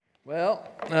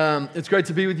It's great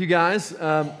to be with you guys.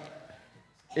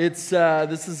 This is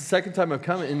the second time I've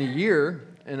come in a year,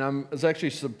 and I was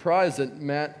actually surprised that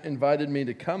Matt invited me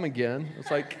to come again. It's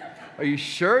like, are you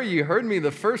sure you heard me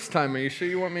the first time? Are you sure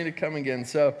you want me to come again?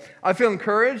 So I feel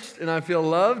encouraged and I feel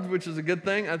loved, which is a good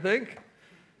thing, I think.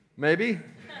 Maybe.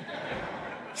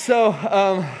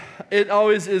 So it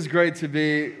always is great to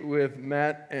be with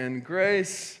Matt and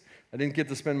Grace. I didn't get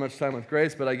to spend much time with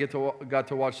Grace, but I got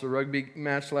to watch the rugby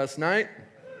match last night.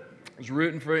 I was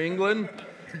rooting for England,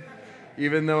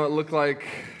 even though it looked like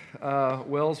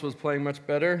Wales was playing much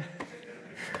better.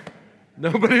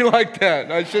 Nobody liked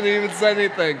that. I shouldn't even say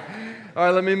anything. All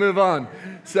right, let me move on.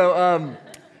 So,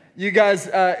 you guys,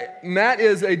 Matt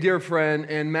is a dear friend,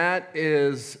 and Matt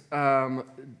is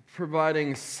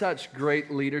providing such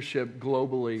great leadership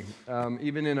globally,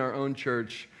 even in our own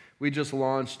church. We just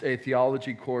launched a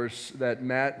theology course that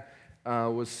Matt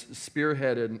was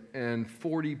spearheaded, and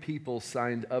 40 people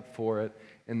signed up for it,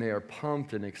 and they are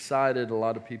pumped and excited. A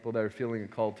lot of people that are feeling a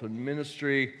call to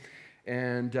ministry.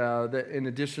 And in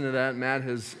addition to that, Matt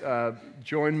has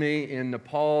joined me in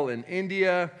Nepal and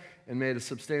India and made a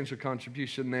substantial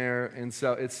contribution there. And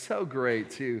so it's so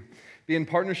great to be in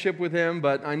partnership with him,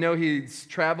 but I know he's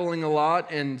traveling a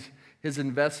lot, and his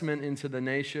investment into the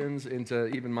nations, into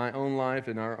even my own life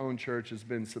and our own church has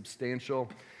been substantial,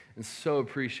 and so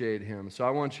appreciate him. So I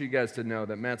want you guys to know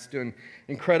that Matt's doing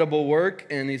incredible work,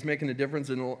 and he's making a difference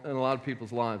in a lot of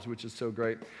people's lives, which is so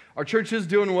great. Our church is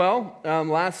doing well.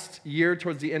 Last year,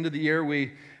 towards the end of the year,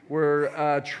 we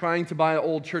were trying to buy an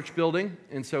old church building,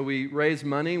 and so we raised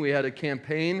money. We had a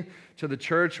campaign to the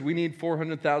church. We need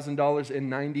 $400,000 in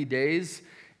 90 days.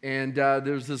 And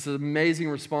there's this amazing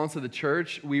response of the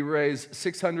church. We raised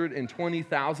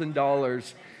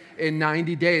 $620,000 in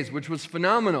 90 days, which was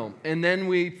phenomenal. And then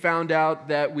we found out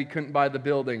that we couldn't buy the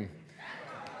building.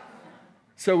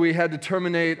 So we had to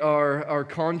terminate our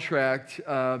contract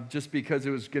just because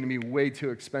it was going to be way too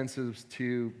expensive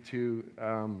to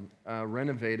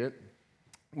renovate it,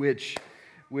 which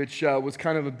was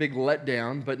kind of a big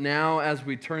letdown. But now as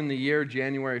we turn the year,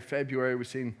 January, February, we're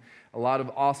seeing a lot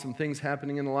of awesome things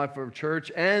happening in the life of our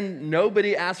church, and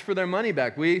nobody asked for their money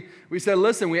back. We said,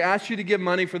 listen, we asked you to give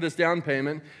money for this down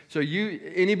payment, so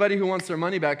anybody who wants their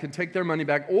money back can take their money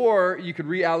back, or you could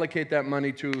reallocate that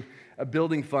money to a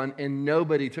building fund, and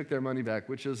nobody took their money back,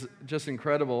 which is just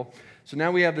incredible. So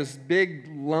now we have this big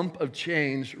lump of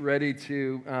change ready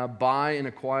to buy and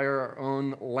acquire our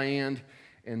own land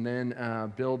and then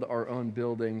build our own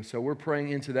building. So we're praying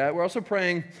into that. We're also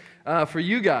praying for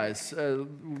you guys,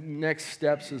 next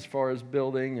steps as far as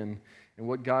building and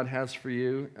what God has for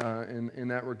you in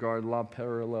that regard. A lot of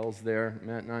parallels there.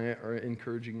 Matt and I are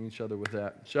encouraging each other with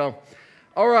that. So,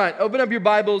 all right, open up your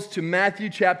Bibles to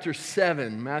Matthew chapter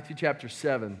 7. Matthew chapter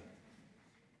 7.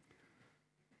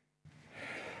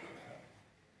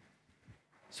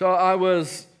 So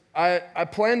I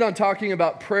planned on talking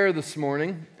about prayer this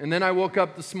morning, and then I woke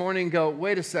up this morning and go,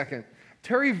 wait a second.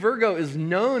 Terry Virgo is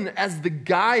known as the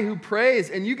guy who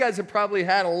prays, and you guys have probably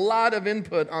had a lot of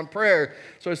input on prayer.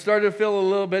 So I started to feel a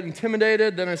little bit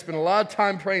intimidated. Then I spent a lot of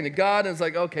time praying to God, and it's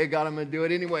like, okay, God, I'm going to do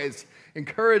it anyways.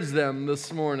 Encourage them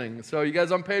this morning. So you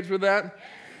guys on page with that?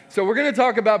 So we're going to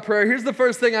talk about prayer. Here's the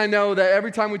first thing I know, that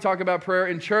every time we talk about prayer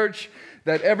in church,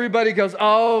 that everybody goes,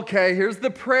 oh, okay, here's the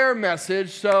prayer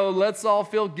message, so let's all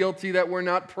feel guilty that we're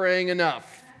not praying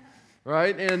enough,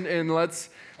 right? And let's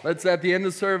at the end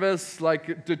of service,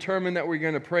 determine that we're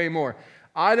going to pray more.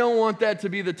 I don't want that to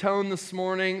be the tone this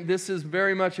morning. This is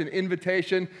very much an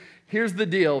invitation. Here's the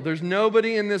deal. There's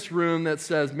nobody in this room that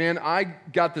says, man, I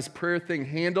got this prayer thing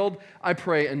handled. I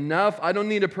pray enough. I don't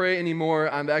need to pray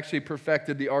anymore. I've actually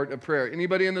perfected the art of prayer.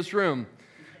 Anybody in this room?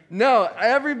 No,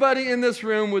 everybody in this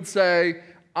room would say,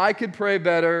 I could pray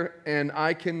better and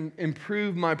I can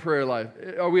improve my prayer life.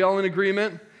 Are we all in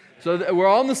agreement? So we're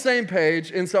all on the same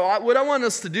page. And so what I want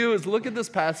us to do is look at this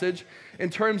passage in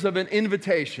terms of an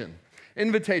invitation.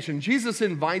 Invitation. Jesus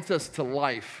invites us to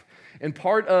life. And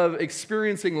part of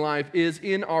experiencing life is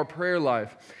in our prayer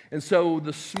life. And so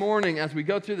this morning, as we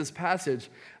go through this passage,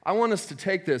 I want us to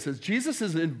take this as Jesus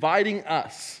is inviting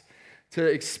us to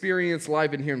experience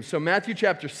life in Him. So Matthew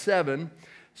chapter 7,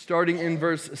 starting in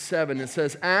verse 7, it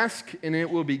says, ask and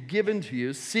it will be given to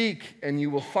you. Seek and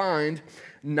you will find.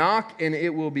 Knock and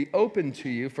it will be opened to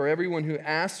you. For everyone who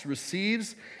asks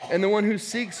receives, and the one who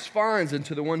seeks finds, and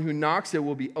to the one who knocks it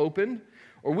will be opened.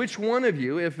 Or which one of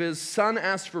you, if his son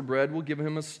asks for bread, will give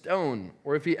him a stone?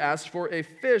 Or if he asks for a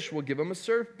fish, will give him a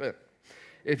serpent?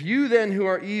 If you then who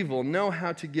are evil know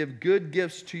how to give good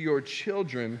gifts to your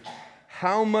children,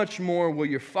 how much more will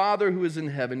your Father who is in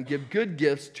heaven give good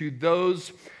gifts to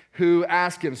those who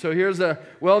ask him. So here's a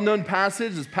well-known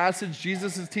passage. This passage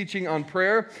Jesus is teaching on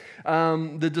prayer.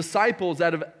 The disciples,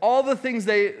 out of all the things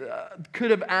they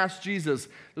could have asked Jesus,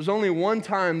 there's only one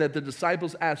time that the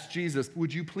disciples asked Jesus,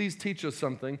 would you please teach us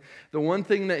something? The one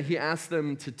thing that he asked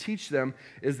them to teach them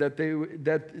is that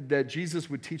that Jesus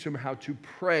would teach them how to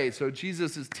pray. So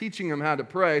Jesus is teaching them how to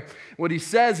pray. What he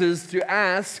says is to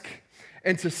ask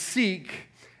and to seek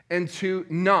and to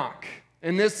knock.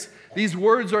 And these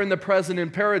words are in the present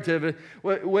imperative.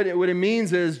 What it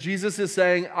means is Jesus is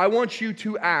saying, I want you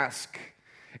to ask,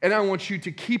 and I want you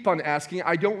to keep on asking.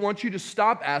 I don't want you to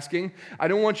stop asking. I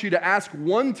don't want you to ask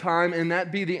one time and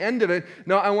that be the end of it.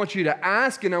 No, I want you to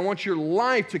ask, and I want your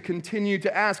life to continue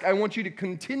to ask. I want you to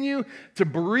continue to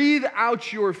breathe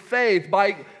out your faith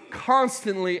by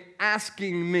constantly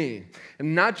asking me.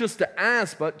 And not just to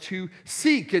ask, but to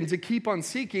seek and to keep on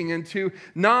seeking and to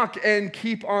knock and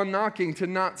keep on knocking, to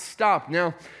not stop.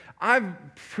 Now, I've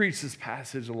preached this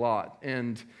passage a lot,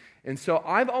 and so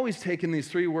I've always taken these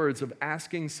three words of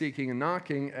asking, seeking, and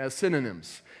knocking as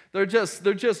synonyms. They're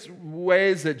just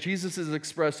ways that Jesus is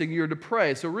expressing you're to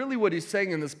pray. So really what he's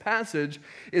saying in this passage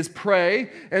is pray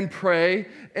and pray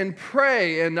and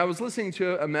pray. And I was listening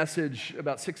to a message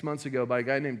about 6 months ago by a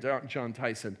guy named John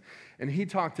Tyson. And he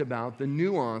talked about the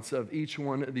nuance of each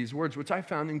one of these words, which I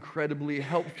found incredibly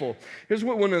helpful. Here's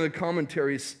what one of the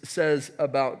commentaries says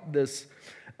about this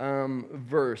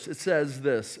verse. It says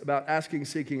this about asking,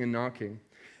 seeking, and knocking.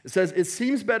 It says, it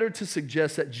seems better to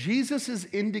suggest that Jesus is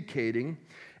indicating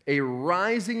a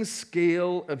rising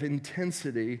scale of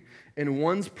intensity in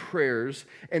one's prayers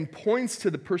and points to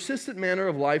the persistent manner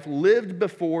of life lived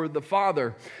before the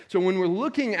Father. So when we're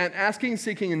looking at asking,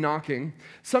 seeking, and knocking,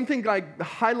 something like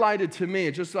highlighted to me,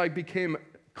 it just like became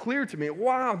clear to me,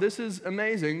 wow, this is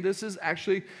amazing. This is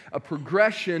actually a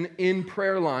progression in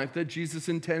prayer life that Jesus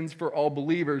intends for all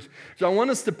believers. So I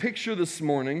want us to picture this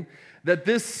morning that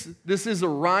this is a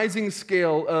rising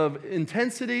scale of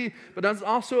intensity, but that's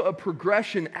also a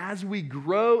progression as we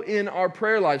grow in our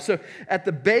prayer life. So at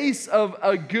the base of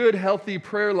a good, healthy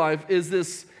prayer life is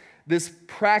this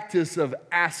practice of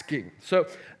asking. So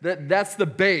that's the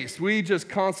base. We just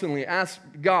constantly ask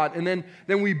God, and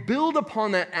then we build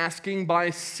upon that asking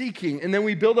by seeking, and then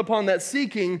we build upon that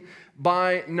seeking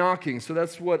by knocking. So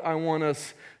that's what I want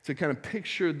us to kind of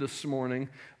picture this morning,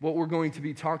 what we're going to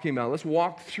be talking about. Let's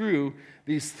walk through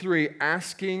these three,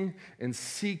 asking and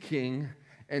seeking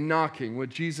and knocking, what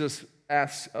Jesus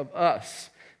asks of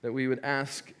us, that we would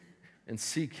ask and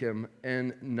seek him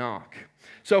and knock.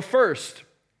 So first,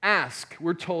 ask.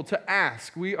 We're told to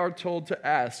ask. We are told to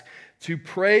ask. To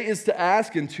pray is to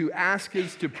ask, and to ask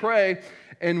is to pray.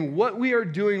 And what we are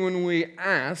doing when we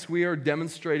ask, we are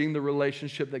demonstrating the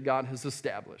relationship that God has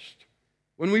established.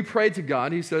 When we pray to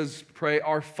God, he says, pray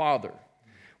our Father.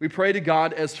 We pray to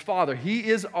God as Father. He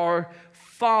is our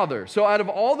Father. So out of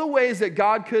all the ways that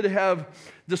God could have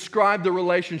described the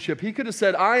relationship, he could have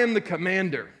said, I am the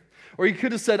commander. Or he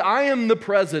could have said, I am the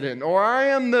president. Or I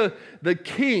am the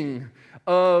king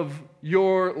of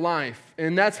your life.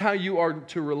 And that's how you are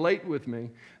to relate with me.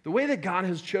 The way that God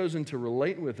has chosen to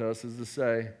relate with us is to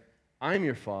say, I'm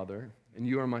your father, and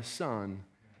you are my son,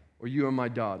 or you are my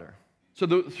daughter. So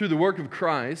through the work of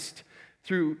Christ,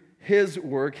 through his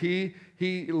work, he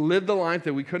lived the life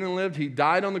that we couldn't live. He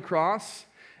died on the cross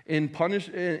in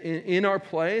our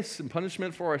place in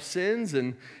punishment for our sins,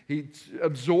 and he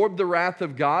absorbed the wrath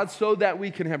of God so that we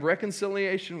can have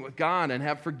reconciliation with God and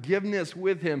have forgiveness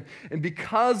with him. And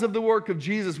because of the work of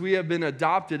Jesus, we have been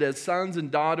adopted as sons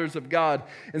and daughters of God.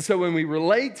 And so when we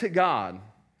relate to God,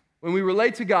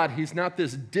 he's not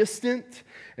this distant,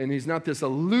 and he's not this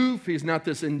aloof, he's not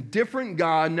this indifferent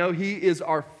God. No, he is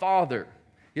our Father.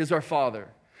 He is our Father.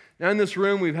 Now in this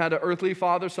room, we've had an earthly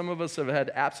father. Some of us have had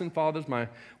absent fathers. My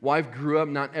wife grew up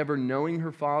not ever knowing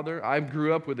her father. I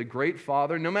grew up with a great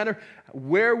father. No matter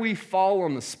where we fall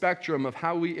on the spectrum of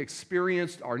how we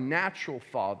experienced our natural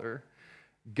father,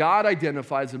 God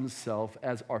identifies himself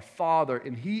as our Father,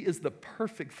 and he is the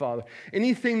perfect Father.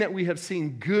 Anything that we have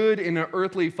seen good in an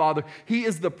earthly father, he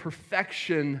is the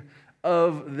perfection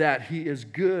of that. He is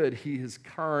good, he is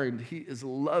kind, he is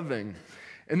loving.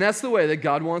 And that's the way that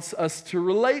God wants us to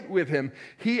relate with him.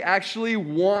 He actually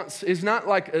wants, it's not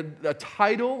like a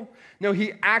title. No,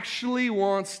 he actually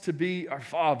wants to be our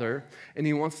Father, and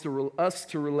he wants us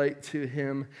to relate to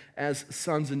him as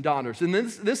sons and daughters. And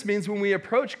this means when we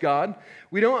approach God,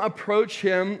 we don't approach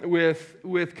him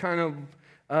with kind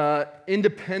of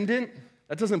independent.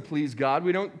 That doesn't please God.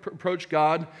 We don't approach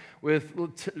God with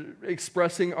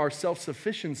expressing our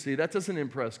self-sufficiency. That doesn't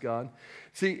impress God.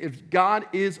 See, if God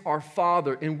is our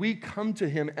Father and we come to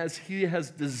him as he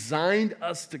has designed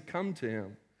us to come to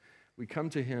him, We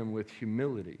come to him with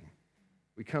humility.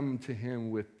 We come to him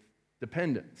with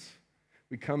dependence.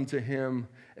 We come to him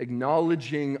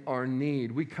acknowledging our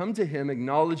need. We come to him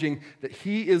acknowledging that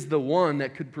he is the one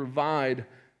that could provide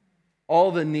all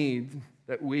the need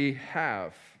that we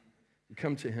have. We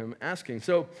come to him asking.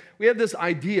 So we have this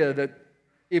idea that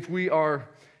if we are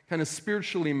kind of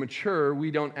spiritually mature,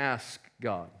 we don't ask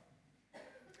God.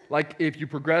 Like if you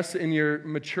progress in your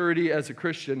maturity as a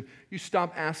Christian, you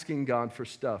stop asking God for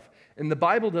stuff. And the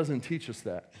Bible doesn't teach us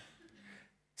that.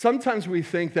 Sometimes we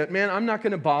think that, man, I'm not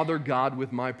going to bother God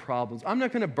with my problems. I'm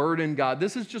not going to burden God.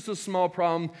 This is just a small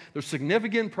problem. There's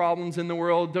significant problems in the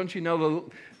world. Don't you know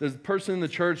the person in the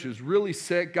church who's really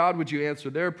sick? God, would you answer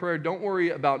their prayer? Don't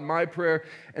worry about my prayer.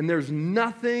 And there's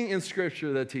nothing in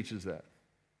Scripture that teaches that.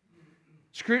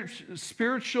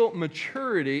 Spiritual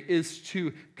maturity is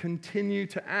to continue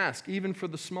to ask, even for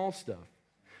the small stuff.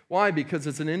 Why? Because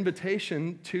it's an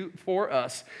invitation for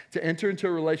us to enter into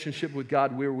a relationship with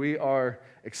God where we are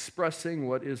expressing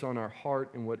what is on our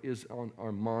heart and what is on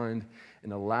our mind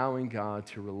and allowing God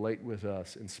to relate with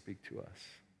us and speak to us.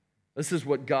 This is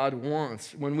what God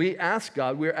wants. When we ask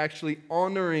God, we're actually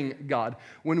honoring God.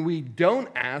 When we don't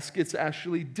ask, it's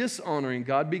actually dishonoring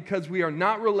God because we are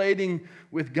not relating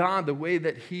with God the way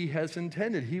that he has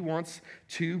intended. He wants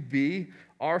to be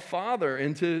our Father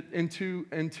and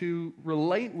to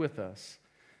relate with us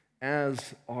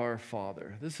as our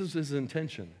Father. This is his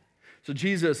intention. So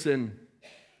Jesus in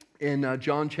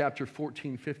John chapter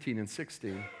 14, 15, and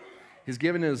 16, he's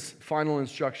given his final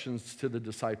instructions to the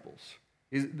disciples.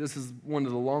 This is one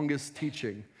of the longest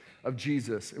teaching of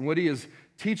Jesus. And what he is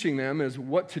teaching them is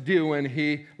what to do when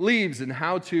he leaves and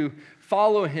how to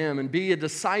follow him and be a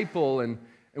disciple. And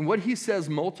what he says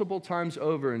multiple times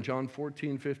over in John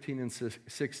 14, 15, and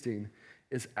 16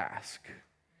 is ask.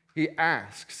 He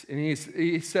asks, and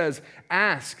he says,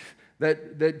 ask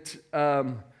that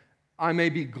I may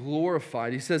be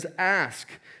glorified. He says, ask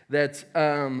that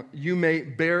you may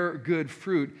bear good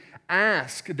fruit.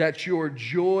 Ask that your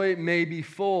joy may be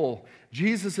full.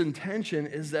 Jesus' intention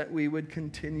is that we would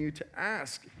continue to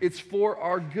ask. It's for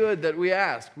our good that we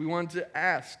ask. We want to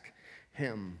ask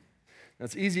him. Now,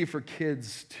 it's easy for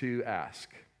kids to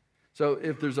ask. So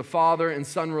if there's a father and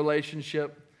son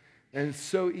relationship, and it's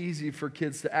so easy for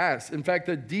kids to ask. In fact,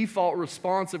 the default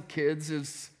response of kids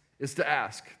is to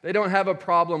ask. They don't have a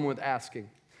problem with asking.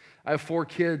 I have 4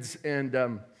 kids, and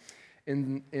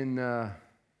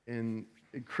in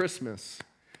Christmas,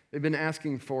 they've been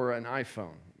asking for an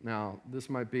iPhone. Now, this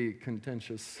might be a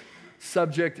contentious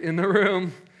subject in the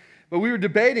room, but we were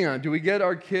debating on, do we get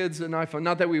our kids an iPhone?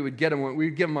 Not that we would get them one, we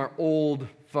would give them our old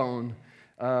phone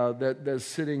that's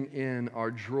sitting in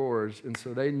our drawers, and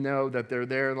so they know that they're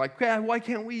there, like, yeah, why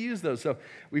can't we use those? So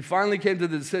we finally came to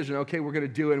the decision, okay, we're going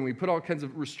to do it, and we put all kinds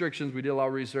of restrictions. We did a lot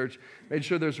of research, made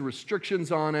sure there's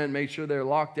restrictions on it, made sure they're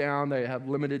locked down, they have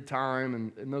limited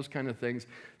time, and those kind of things,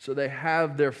 so they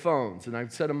have their phones, and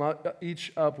I've set them up,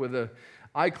 each up with an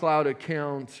iCloud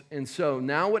account, and so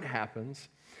now what happens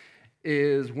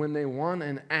is when they want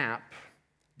an app,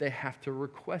 they have to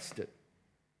request it.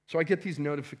 So I get these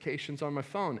notifications on my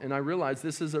phone, and I realize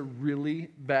this is a really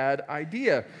bad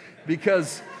idea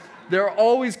because they're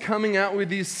always coming out with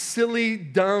these silly,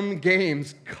 dumb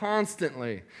games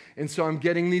constantly. And so I'm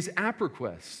getting these app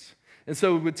requests. And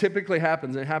so what typically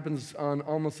happens, it happens on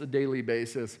almost a daily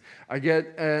basis, I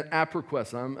get an app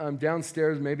request. I'm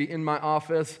downstairs, maybe in my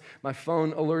office. My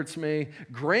phone alerts me.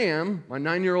 Graham, my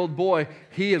 9-year-old boy,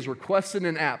 he has requested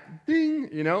an app. Ding,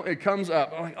 it comes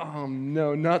up. I'm like, oh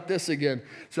no, not this again.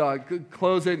 So I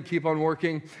close it and keep on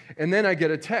working. And then I get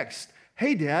a text.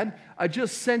 Hey, Dad, I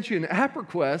just sent you an app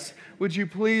request. Would you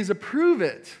please approve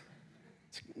it?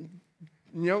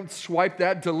 Swipe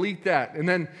that, delete that.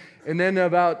 And then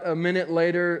about a minute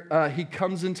later, he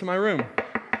comes into my room.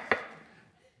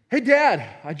 Hey, Dad,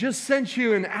 I just sent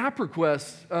you an app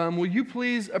request. Will you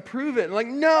please approve it? I'm like,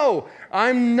 no,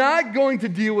 I'm not going to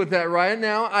deal with that right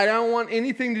now. I don't want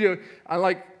anything to do.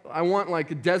 I want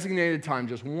like a designated time,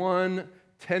 just one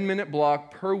 10-minute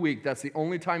block per week. That's the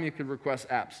only time you can request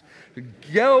apps.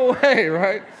 Get away,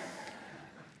 right?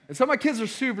 And some of my kids are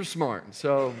super smart,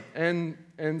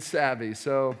 and savvy.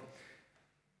 So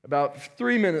about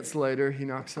 3 minutes later, he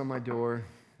knocks on my door,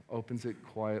 opens it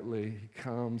quietly. He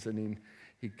comes and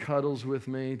he cuddles with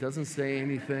me, doesn't say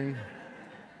anything.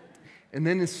 And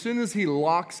then as soon as he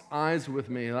locks eyes with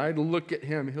me, and I look at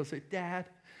him, he'll say, Dad,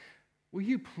 will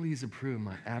you please approve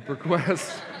my app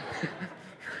request?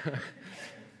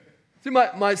 See,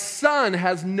 my son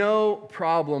has no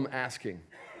problem asking.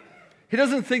 He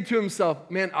doesn't think to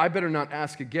himself, man, I better not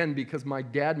ask again because my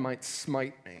dad might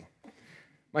smite me.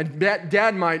 My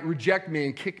dad might reject me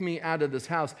and kick me out of this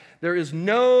house. There is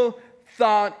no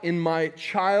thought in my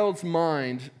child's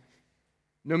mind,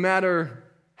 no matter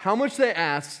how much they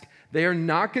ask, they are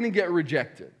not going to get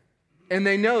rejected. And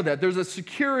they know that. There's a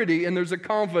security and there's a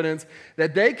confidence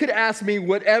that they could ask me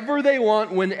whatever they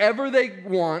want, whenever they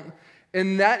want,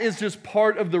 and that is just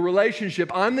part of the relationship.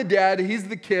 I'm the dad, he's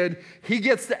the kid, he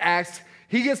gets to ask,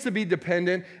 he gets to be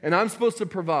dependent, and I'm supposed to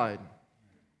provide.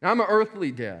 Now, I'm an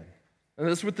earthly dad. And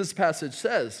that's what this passage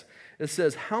says. It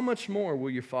says, how much more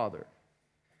will your Father,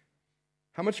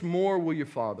 how much more will your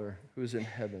Father who is in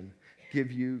heaven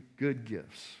give you good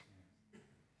gifts?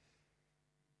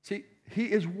 See, he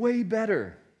is way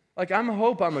better. Like, I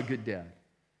hope I'm a good dad.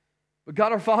 But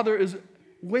God our Father is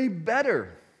way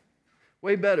better.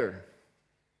 Way better.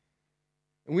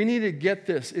 And we need to get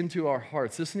this into our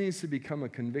hearts. This needs to become a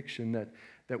conviction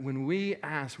that when we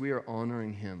ask, we are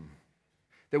honoring him.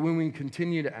 That when we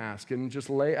continue to ask and just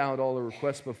lay out all the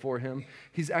requests before him,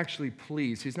 he's actually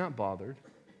pleased. He's not bothered.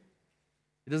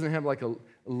 He doesn't have like a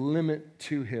limit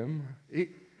to him.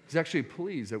 He's actually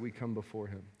pleased that we come before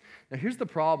him. Now, here's the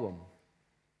problem.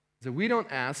 Is that we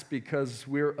don't ask because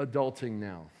we're adulting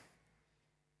now.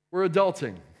 We're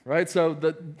adulting, right? So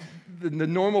the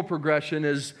normal progression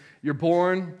is you're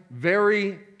born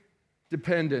very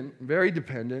dependent.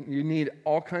 You need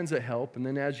all kinds of help. And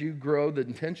then as you grow, the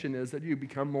intention is that you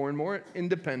become more and more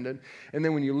independent. And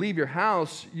then when you leave your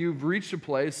house, you've reached a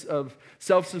place of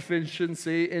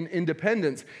self-sufficiency and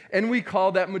independence. And we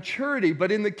call that maturity.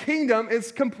 But in the kingdom,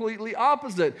 it's completely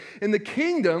opposite. In the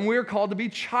kingdom, we're called to be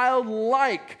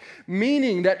childlike,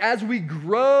 meaning that as we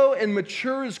grow and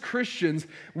mature as Christians,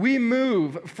 we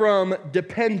move from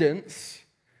independence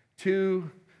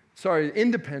to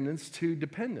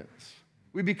dependence.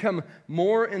 We become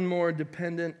more and more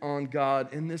dependent on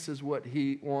God, and this is what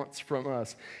he wants from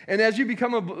us. And as you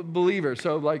become a believer,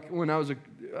 so like when I was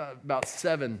about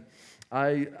 7,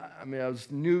 I was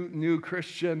new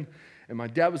Christian, and my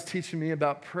dad was teaching me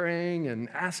about praying and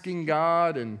asking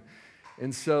God, and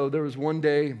so there was one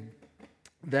day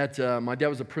that my dad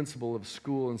was a principal of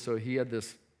school, and so he had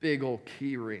this big old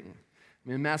key ring. I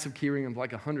mean, a massive key ring of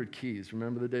like 100 keys.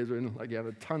 Remember the days when like you have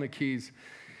a ton of keys?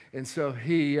 And so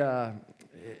he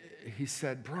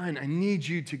said, Brian, I need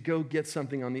you to go get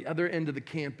something on the other end of the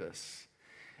campus.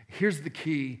 Here's the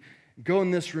key. Go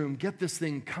in this room, get this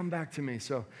thing, come back to me.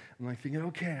 So I'm like thinking,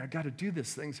 okay, I got to do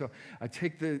this thing. So I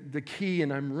take the key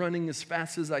and I'm running as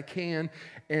fast as I can.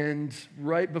 And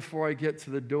right before I get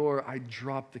to the door, I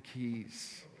drop the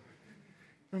keys.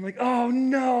 I'm like, oh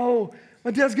no. My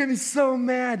dad's getting me so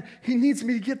mad. He needs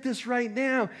me to get this right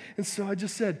now. And so I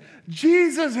just said,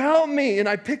 Jesus, help me. And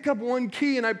I pick up one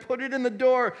key and I put it in the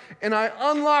door and I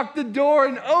unlock the door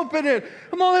and open it.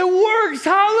 Come on, it works.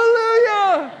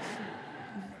 Hallelujah.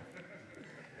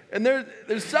 And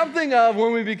there's something of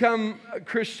when we become a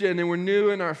Christian and we're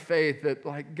new in our faith that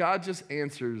like God just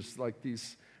answers like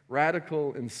these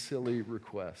radical and silly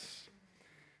requests.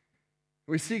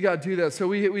 We see God do that. So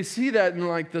we see that in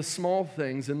like the small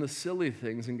things and the silly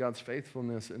things and God's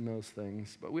faithfulness in those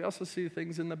things. But we also see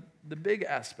things in the big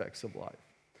aspects of life.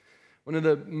 One of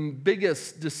the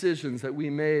biggest decisions that we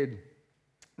made,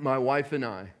 my wife and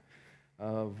I,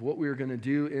 of what we were going to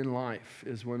do in life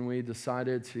is when we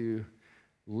decided to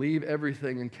leave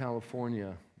everything in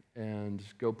California and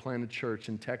go plant a church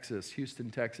in Texas, Houston,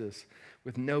 Texas,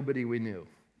 with nobody we knew.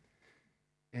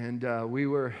 And we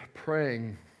were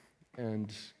praying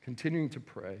and continuing to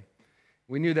pray.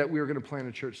 We knew that we were going to plant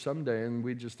a church someday, and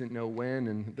we just didn't know when.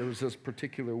 And there was this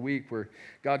particular week where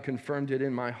God confirmed it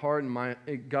in my heart,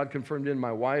 and God confirmed it in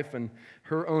my wife and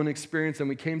her own experience. And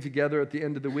we came together at the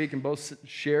end of the week and both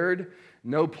shared.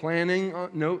 No planning,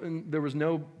 there was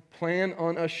no plan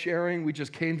on us sharing. We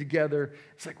just came together.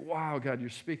 It's like, wow, God, you're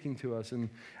speaking to us. And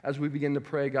as we began to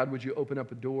pray, God, would you open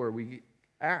up a door? We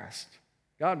asked,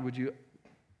 God, would you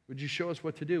show us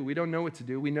what to do? We don't know what to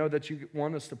do. We know that you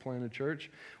want us to plant a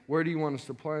church. Where do you want us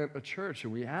to plant a church?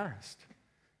 And we asked.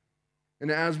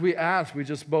 And as we asked, we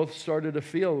just both started to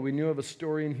feel. We knew of a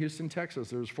story in Houston, Texas.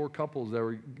 There was 4 couples that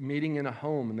were meeting in a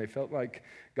home, and they felt like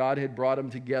God had brought them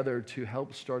together to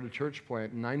help start a church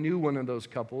plant. And I knew one of those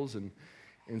couples, and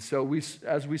so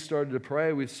as we started to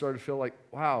pray, we started to feel like,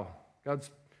 wow,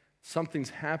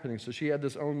 something's happening. So she had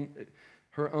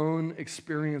her own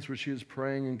experience where she was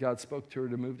praying and God spoke to her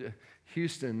to move to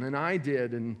Houston, and I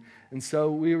did. And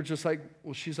so we were just like,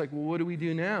 well, she's like, well, what do we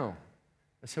do now?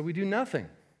 I said, we do nothing.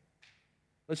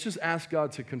 Let's just ask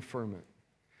God to confirm it.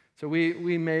 So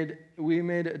we made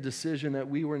a decision that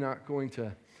we were not going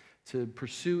to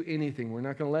pursue anything. We're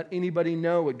not going to let anybody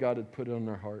know what God had put on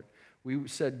our heart. We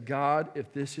said, God,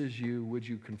 if this is you, would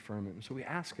you confirm it? And so we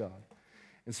asked God.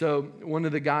 And so one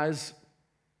of the guys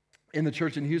in the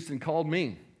church in Houston called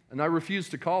me, and I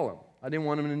refused to call him. I didn't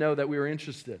want him to know that we were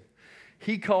interested.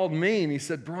 He called me and he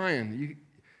said, Brian,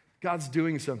 God's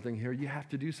doing something here. You have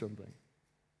to do something.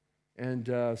 And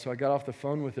so I got off the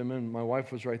phone with him, and my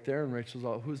wife was right there, and Rachel's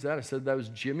all, who's that? I said, that was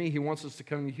Jimmy. He wants us to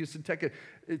come to Houston,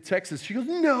 Texas. She goes,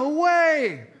 no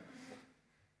way.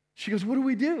 She goes, what do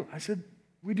we do? I said,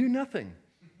 we do nothing.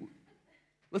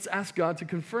 Let's ask God to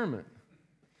confirm it.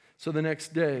 So the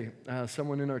next day,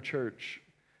 someone in our church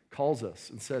calls us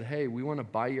and said, hey, we want to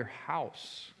buy your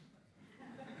house.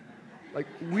 Like,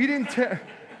 we didn't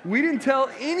tell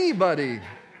anybody.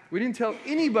 We didn't tell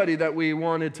anybody that we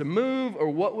wanted to move or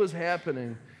what was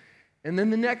happening. And then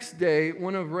the next day,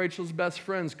 one of Rachel's best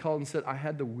friends called and said, I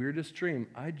had the weirdest dream.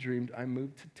 I dreamed I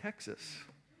moved to Texas.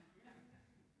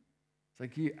 It's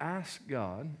like you ask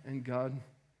God, and God,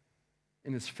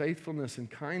 in his faithfulness and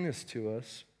kindness to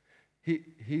us,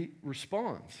 he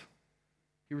responds.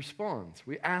 He responds.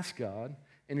 We ask God,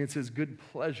 and it's his good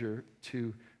pleasure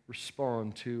to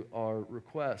respond to our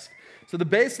request. So the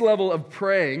base level of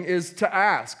praying is to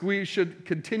ask. We should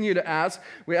continue to ask.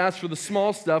 We ask for the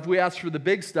small stuff. We ask for the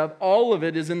big stuff. All of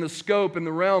it is in the scope and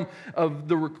the realm of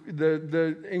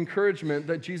the encouragement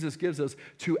that Jesus gives us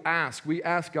to ask. We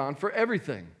ask God for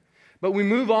everything. But we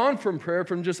move on from prayer,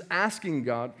 from just asking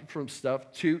God for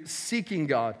stuff, to seeking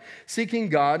God. Seeking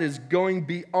God is going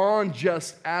beyond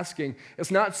just asking.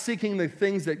 It's not seeking the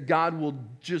things that God will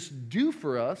just do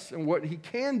for us and what he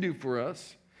can do for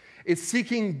us. It's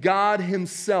seeking God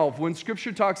himself. When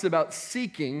Scripture talks about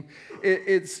seeking,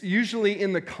 it's usually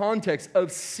in the context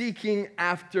of seeking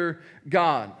after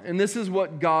God. And this is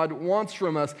what God wants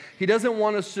from us. He doesn't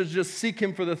want us to just seek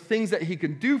him for the things that he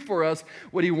can do for us.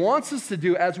 What he wants us to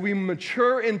do as we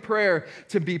mature in prayer,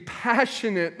 to be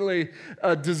passionately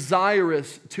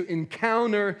desirous to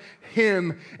encounter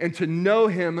him and to know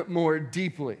him more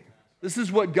deeply. This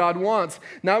is what God wants.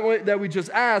 Not that we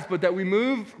just ask, but that we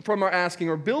move from our asking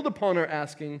or build upon our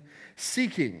asking,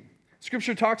 seeking.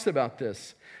 Scripture talks about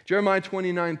this. Jeremiah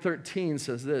 29:13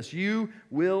 says this, you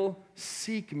will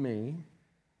seek me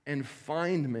and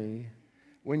find me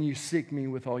when you seek me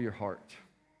with all your heart.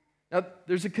 Now,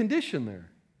 there's a condition there.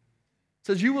 It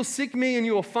says, you will seek me and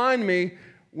you will find me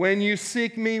when you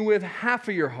seek me with half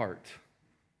of your heart.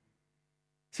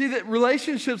 See, that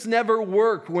relationships never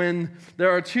work when there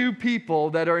are two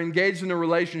people that are engaged in a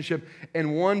relationship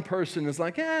and one person is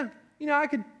like, the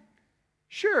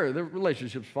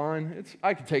relationship's fine.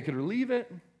 I could take it or leave it.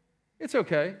 It's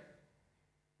okay.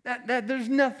 That there's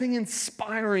nothing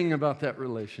inspiring about that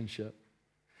relationship.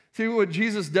 See, what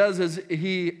Jesus does is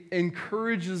he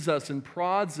encourages us and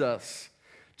prods us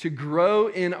to grow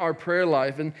in our prayer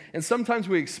life. And sometimes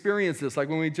we experience this, like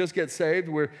when we just get saved,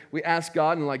 where we ask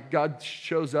God and like God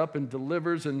shows up and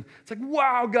delivers, and it's like,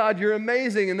 wow, God, you're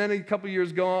amazing. And then a couple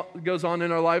years goes on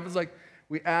in our life, it's like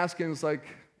we ask and it's like,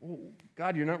 oh,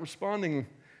 God, you're not responding.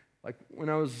 Like when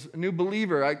I was a new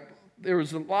believer, there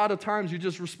was a lot of times you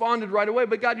just responded right away,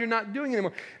 but God, you're not doing it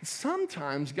anymore.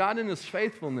 Sometimes God in his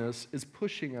faithfulness is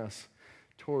pushing us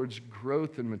towards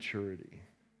growth and maturity.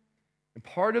 And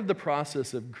part of the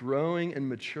process of growing and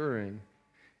maturing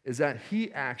is that he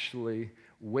actually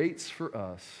waits for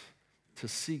us to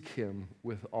seek him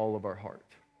with all of our heart.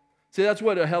 See, that's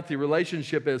what a healthy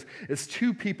relationship is. It's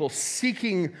two people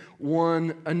seeking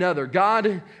one another.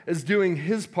 God is doing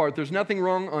his part. There's nothing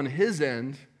wrong on his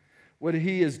end. What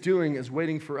he is doing is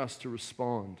waiting for us to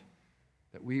respond,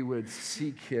 that we would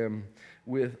seek him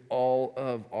with all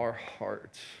of our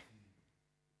heart.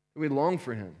 We long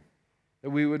for him. That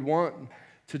we would want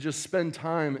to just spend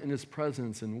time in his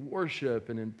presence and worship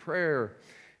and in prayer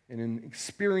and in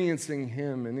experiencing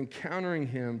him and encountering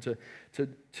him,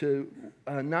 to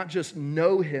not just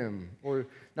know him or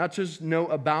not just know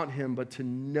about him, but to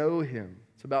know him.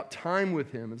 It's about time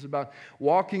with him. It's about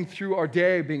walking through our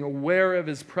day, being aware of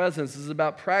his presence. It's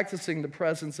about practicing the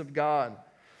presence of God.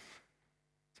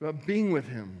 It's about being with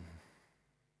him.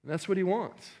 And that's what he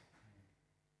wants.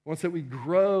 Once that we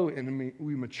grow and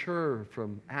we mature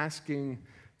from asking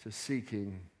to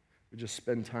seeking, we just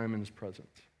spend time in his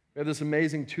presence. We have this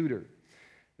amazing tutor.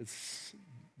 It's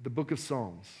the book of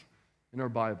Psalms in our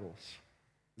Bibles.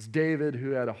 It's David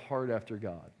who had a heart after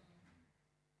God.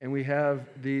 And we have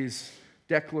these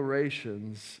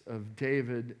declarations of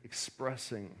David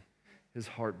expressing his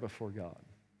heart before God.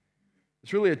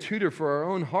 It's really a tutor for our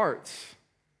own hearts.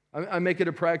 I make it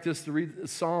a practice to read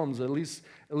Psalms, at least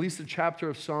a chapter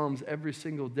of Psalms every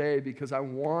single day, because I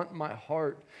want my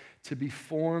heart to be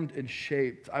formed and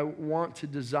shaped. I want to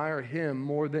desire Him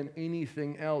more than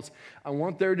anything else. I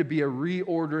want there to be a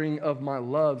reordering of my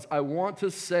loves. I want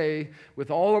to say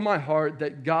with all of my heart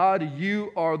that, God,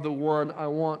 you are the one I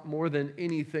want more than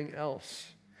anything else.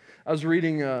 I was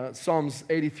reading Psalms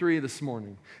 83 this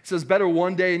morning. It says, better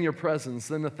one day in your presence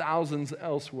than 1,000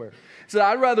 elsewhere. It said,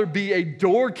 I'd rather be a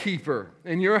doorkeeper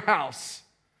in your house.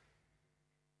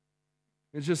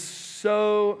 It's just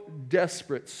so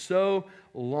desperate, so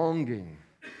longing.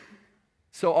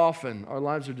 So often, our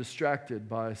lives are distracted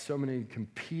by so many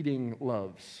competing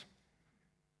loves.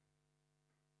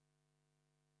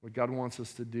 What God wants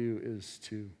us to do is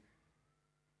to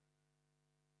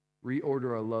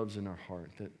reorder our loves in our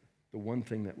heart, that the one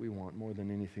thing that we want more than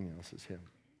anything else is Him.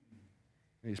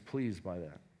 And He's pleased by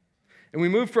that. And we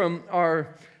move from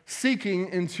our seeking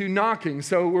into knocking.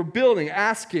 So we're building,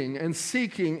 asking, and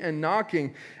seeking and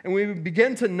knocking. And we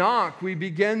begin to knock. We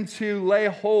begin to lay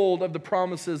hold of the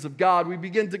promises of God. We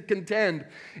begin to contend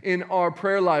in our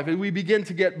prayer life. And we begin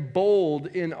to get bold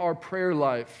in our prayer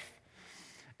life.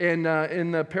 And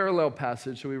in the parallel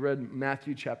passage, so we read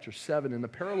Matthew chapter 7. In the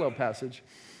parallel passage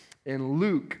in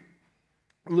Luke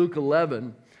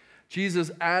 11,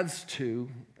 Jesus adds to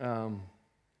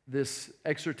this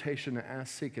exhortation to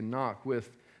ask, seek, and knock with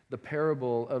the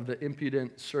parable of the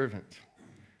impudent servant.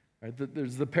 Right?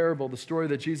 There's the parable, the story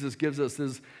that Jesus gives us.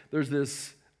 There's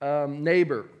this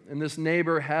neighbor, and this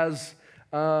neighbor has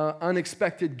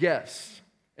unexpected guests.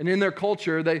 And in their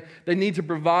culture, they need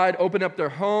to open up their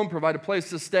home, provide a place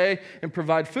to stay, and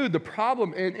provide food. The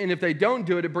problem, and if they don't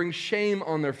do it, it brings shame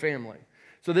on their family.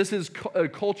 So this is a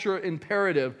culture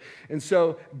imperative. And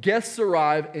so guests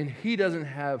arrive, and he doesn't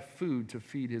have food to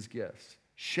feed his guests.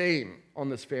 Shame on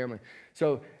this family.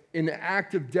 So in the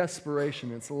act of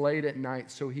desperation, it's late at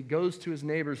night, so he goes to his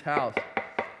neighbor's house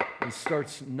and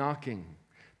starts knocking.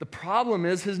 The problem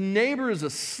is his neighbor is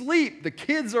asleep. The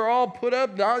kids are all put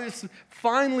up,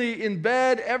 finally in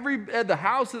bed. The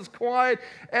house is quiet.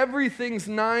 Everything's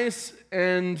nice,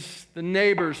 and the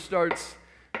neighbor starts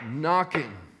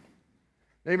knocking.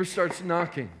 Neighbor starts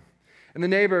knocking. And the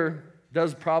neighbor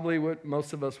does probably what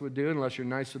most of us would do, unless you're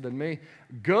nicer than me.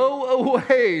 Go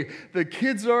away. The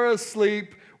kids are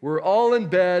asleep. We're all in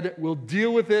bed. We'll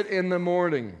deal with it in the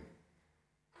morning.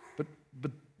 But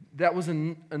that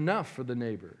wasn't enough for the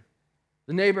neighbor.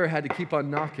 The neighbor had to keep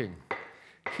on knocking.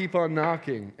 Keep on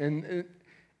knocking.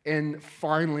 And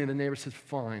finally the neighbor says,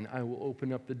 fine, I will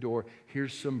open up the door.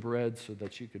 Here's some bread so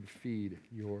that you can feed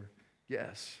your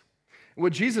guests.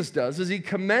 What Jesus does is he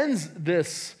commends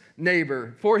this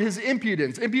neighbor for his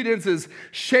impudence. Impudence is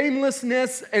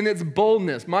shamelessness and it's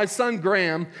boldness. My son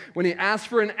Graham, when he asks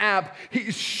for an app,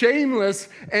 he's shameless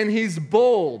and he's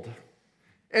bold.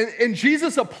 And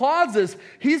Jesus applauds this.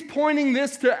 He's pointing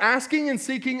this to asking and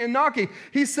seeking and knocking.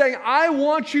 He's saying, I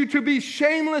want you to be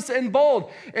shameless and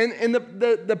bold. And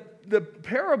the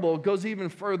parable goes even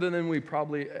further than we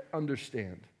probably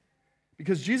understand.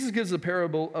 Because Jesus gives a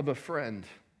parable of a friend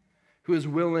who is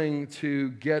willing to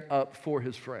get up for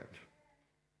his friend.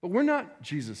 But we're not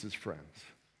Jesus' friends.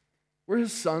 We're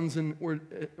his sons and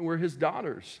we're his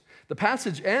daughters. The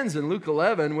passage ends in Luke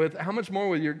 11 with, how much more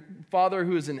will your Father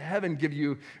who is in heaven give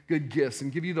you good gifts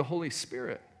and give you the Holy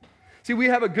Spirit? See, we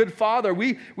have a good Father.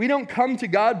 We don't come to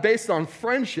God based on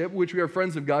friendship, which we are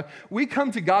friends of God. We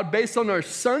come to God based on our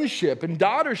sonship and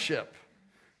daughtership.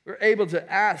 We're able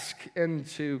to ask and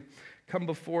to come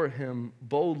before him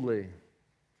boldly.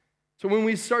 So when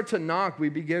we start to knock, we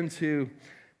begin to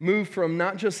move from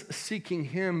not just seeking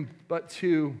him, but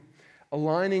to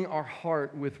aligning our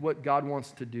heart with what God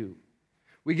wants to do.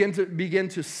 We begin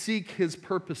to seek his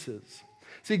purposes.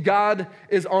 See, God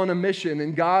is on a mission,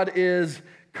 and God is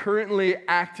currently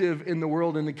active in the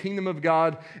world, and the kingdom of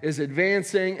God is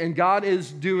advancing, and God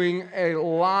is doing a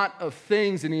lot of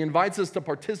things, and he invites us to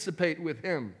participate with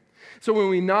him. So when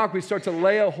we knock, we start to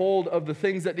lay a hold of the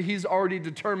things that he's already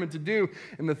determined to do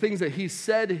and the things that he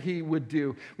said he would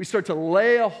do. We start to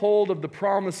lay a hold of the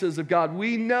promises of God.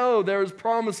 We know there's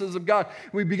promises of God.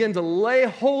 We begin to lay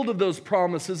hold of those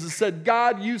promises and said,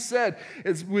 God, you said,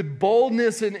 it's with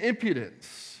boldness and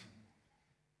impudence.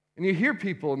 And you hear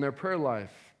people in their prayer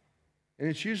life, and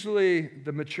it's usually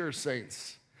the mature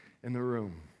saints in the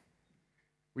room,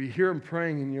 where you hear them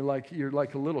praying and you're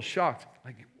like a little shocked.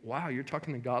 Like, wow, you're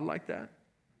talking to God like that?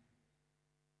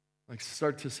 Like,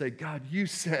 start to say, God, you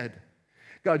said,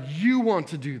 God, you want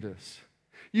to do this.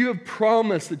 You have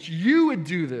promised that you would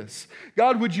do this.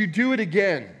 God, would you do it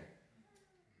again?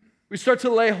 We start to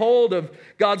lay hold of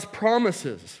God's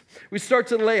promises. We start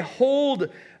to lay hold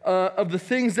of the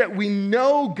things that we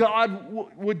know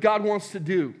what God wants to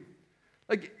do.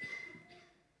 Like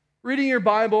reading your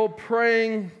Bible,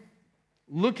 praying,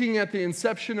 looking at the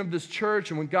inception of this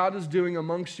church and what God is doing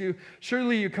amongst you,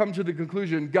 surely you come to the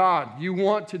conclusion, God, you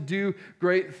want to do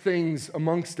great things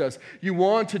amongst us. You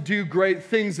want to do great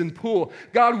things in Poole.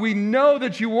 God, we know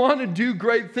that you want to do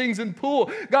great things in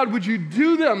Poole. God, would you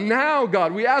do them now,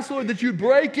 God? We ask, Lord, that you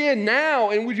break in now,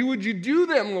 and would you do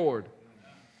them, Lord?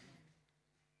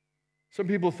 Some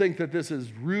people think that this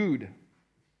is rude.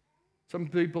 Some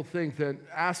people think that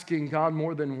asking God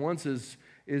more than once is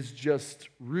just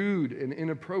rude and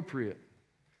inappropriate.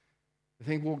 I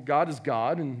think, well, God is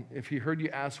God, and if he heard you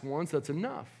ask once, that's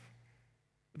enough.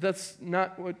 But that's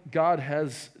not what God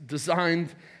has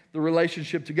designed the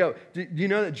relationship to go. Do you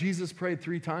know that Jesus prayed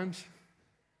 3 times?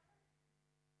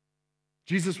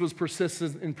 Jesus was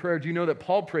persistent in prayer. Do you know that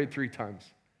Paul prayed 3 times?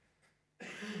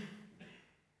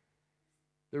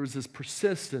 There was this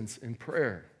persistence in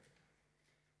prayer.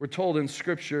 We're told in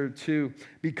Scripture to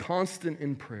be constant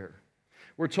in prayer.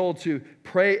 We're told to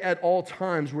pray at all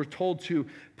times. We're told to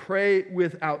pray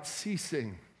without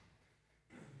ceasing.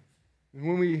 And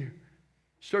when we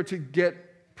start to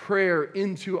get prayer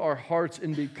into our hearts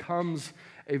and becomes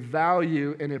a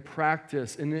value and a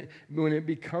practice, and when it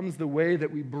becomes the way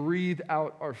that we breathe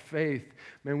out our faith,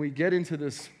 man, we get into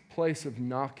this place of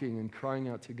knocking and crying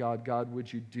out to God, God,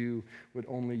 would you do what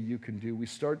only you can do? We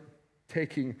start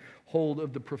taking hold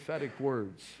of the prophetic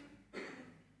words,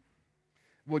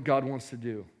 what God wants to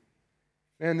do.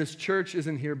 And this church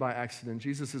isn't here by accident.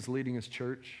 Jesus is leading his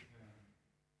church.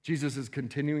 Jesus is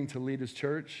continuing to lead his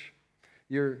church.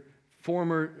 Your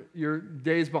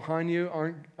days behind you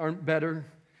aren't better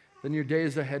than your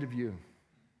days ahead of you.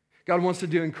 God wants to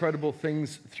do incredible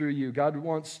things through you. God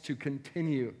wants to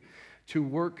continue to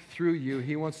work through you.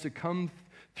 He wants to come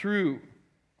through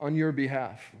on your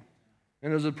behalf.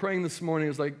 And as I was praying this morning, it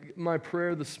was like my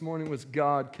prayer this morning was,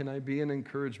 God, can I be an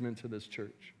encouragement to this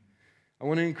church? I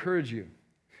want to encourage you.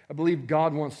 I believe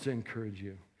God wants to encourage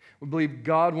you. We believe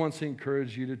God wants to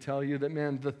encourage you, to tell you that,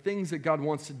 man, the things that God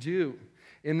wants to do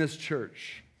in this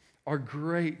church are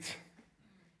great,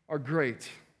 are great.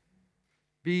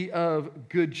 Be of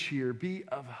good cheer, be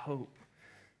of hope.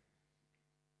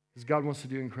 Because God wants to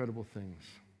do incredible things.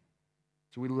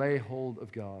 So we lay hold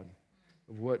of God,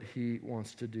 of what he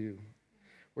wants to do.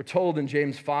 We're told in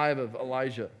James 5 of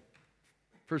Elijah,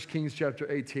 1 Kings chapter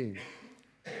 18.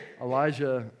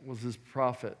 Elijah was this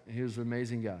prophet. He was an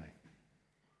amazing guy.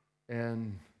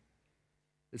 And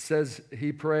it says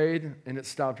he prayed and it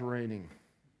stopped raining.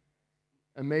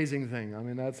 Amazing thing. I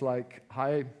mean, that's like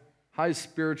high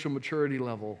spiritual maturity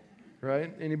level,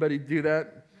 right? Anybody do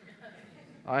that?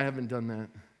 I haven't done that.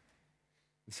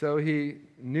 So he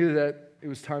knew that it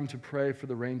was time to pray for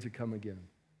the rain to come again.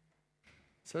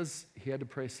 It says he had to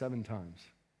pray 7 times.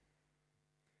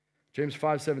 James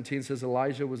 5:17 says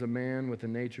Elijah was a man with a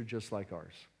nature just like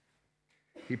ours.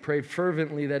 He prayed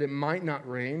fervently that it might not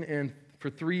rain, and for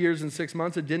 3 years and 6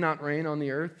 months it did not rain on the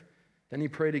earth. Then he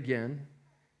prayed again,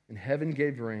 and heaven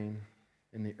gave rain,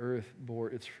 and the earth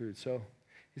bore its fruit. So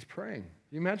he's praying. Can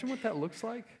you imagine what that looks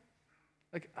like?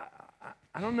 Like,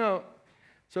 I don't know.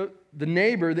 So the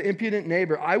impudent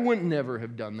neighbor, I wouldn't never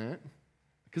have done that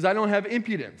because I don't have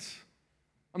impudence.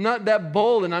 I'm not that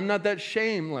bold and I'm not that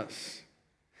shameless.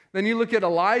 Then you look at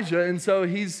Elijah, and so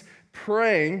he's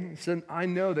praying. He said, I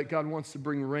know that God wants to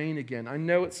bring rain again. I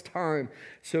know it's time.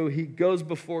 So he goes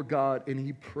before God and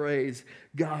he prays,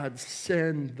 God,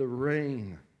 send the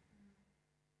rain.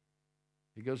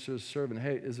 He goes to his servant,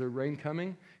 hey, is there rain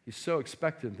coming? He's so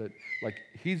expectant that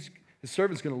his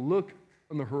servant's going to look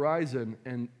on the horizon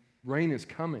and rain is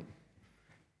coming.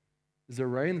 Is there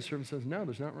rain? The servant says, no,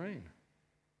 there's not rain.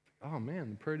 Oh man,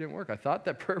 the prayer didn't work. I thought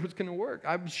that prayer was going to work.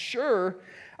 I was sure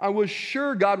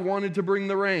God wanted to bring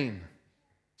the rain.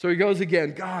 So he goes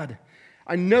again, God,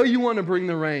 I know you want to bring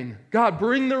the rain. God,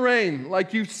 bring the rain.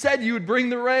 Like you said you would bring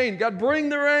the rain. God, bring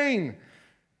the rain.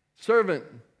 Servant,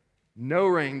 no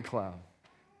rain cloud.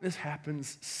 This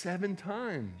happens 7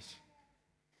 times.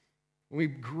 When we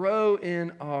grow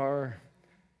in our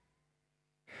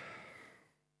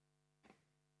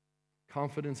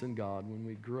confidence in God, when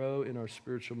we grow in our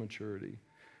spiritual maturity,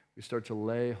 we start to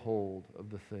lay hold of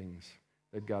the things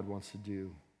that God wants to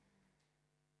do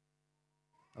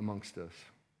amongst us.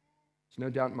 There's no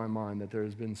doubt in my mind that there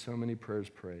has been so many prayers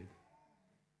prayed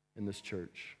in this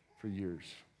church for years.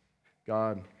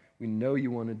 God, we know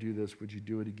you want to do this. Would you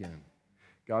do it again?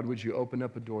 God, would you open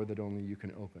up a door that only you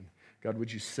can open? God,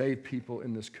 would you save people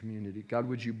in this community? God,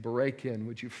 would you break in?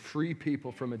 Would you free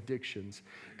people from addictions?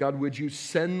 God, would you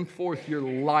send forth your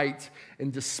light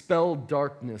and dispel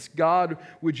darkness? God,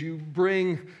 would you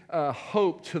bring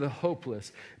hope to the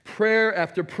hopeless? Prayer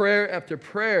after prayer after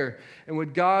prayer. And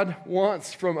what God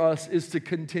wants from us is to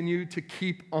continue to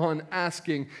keep on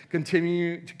asking,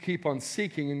 continue to keep on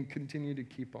seeking, and continue to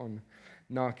keep on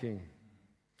knocking.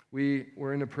 We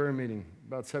were in a prayer meeting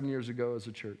about 7 years ago as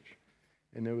a church.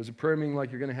 And it was a prayer meeting like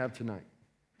you're going to have tonight.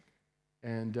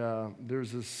 And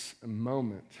there's this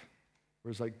moment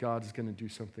where it's like God is going to do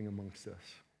something amongst us.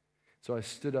 So I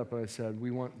stood up and I said,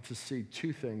 we want to see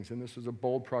two things. And this was a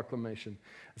bold proclamation.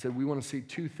 I said, we want to see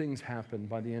two things happen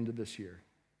by the end of this year.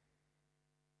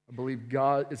 I believe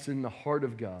God, it's in the heart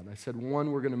of God. I said,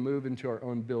 one, we're going to move into our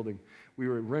own building. We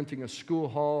were renting a school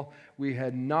hall. We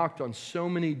had knocked on so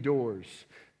many doors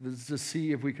to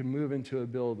see if we could move into a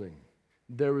building.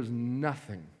 There was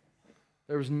nothing.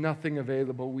 There was nothing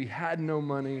available. We had no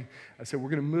money. I said, we're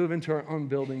going to move into our own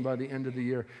building by the end of the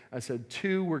year. I said,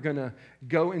 two, we're going to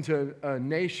go into a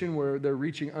nation where they're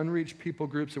reaching unreached people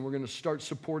groups, and we're going to start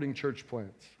supporting church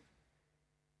plants.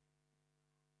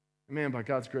 And man, by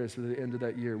God's grace, at the end of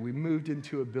that year, we moved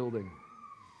into a building.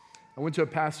 I went to a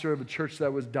pastor of a church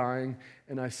that was dying,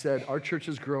 and I said, our church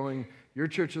is growing. Your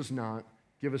church is not.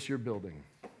 Give us your building.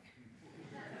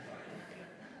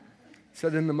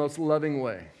 Said in the most loving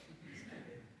way.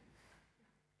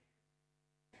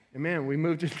 And man, we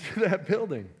moved into that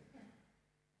building.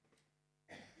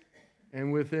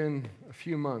 And within a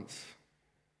few months,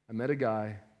 I met a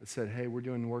guy that said, hey, we're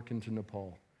doing work into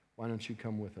Nepal. Why don't you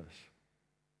come with us?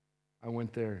 I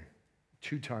went there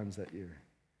 2 times that year.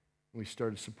 We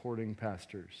started supporting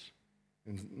pastors.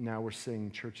 And now we're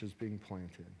seeing churches being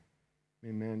planted.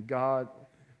 Amen. God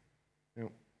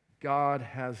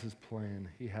has his plan.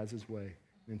 He has his way,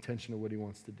 an intention of what he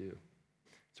wants to do.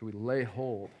 So we lay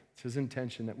hold. It's his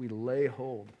intention that we lay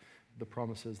hold of the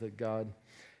promises that God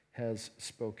has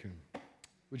spoken.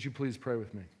 Would you please pray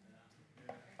with me?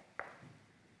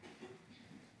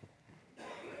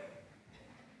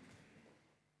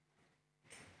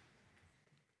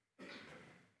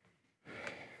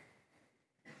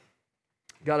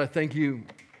 God, I thank you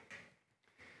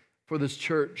for this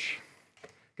church.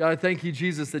 God, I thank you,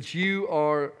 Jesus, that you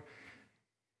are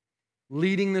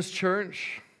leading this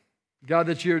church. God,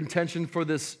 that your intention for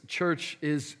this church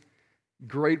is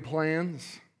great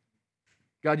plans.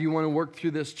 God, you want to work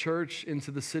through this church into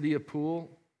the city of Poole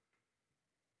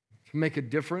to make a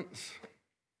difference,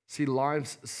 see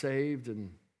lives saved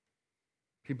and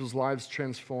people's lives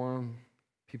transformed,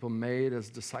 people made as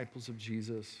disciples of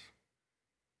Jesus.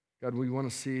 God, we want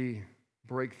to see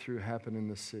breakthrough happen in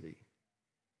this city.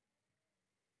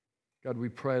 God, we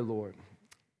pray, Lord,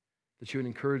 that you would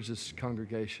encourage this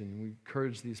congregation. We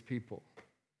encourage these people.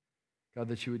 God,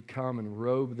 that you would come and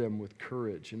robe them with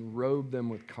courage and robe them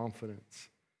with confidence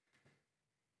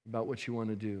about what you want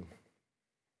to do.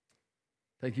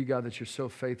 Thank you, God, that you're so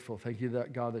faithful. Thank you,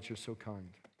 God, that you're so kind.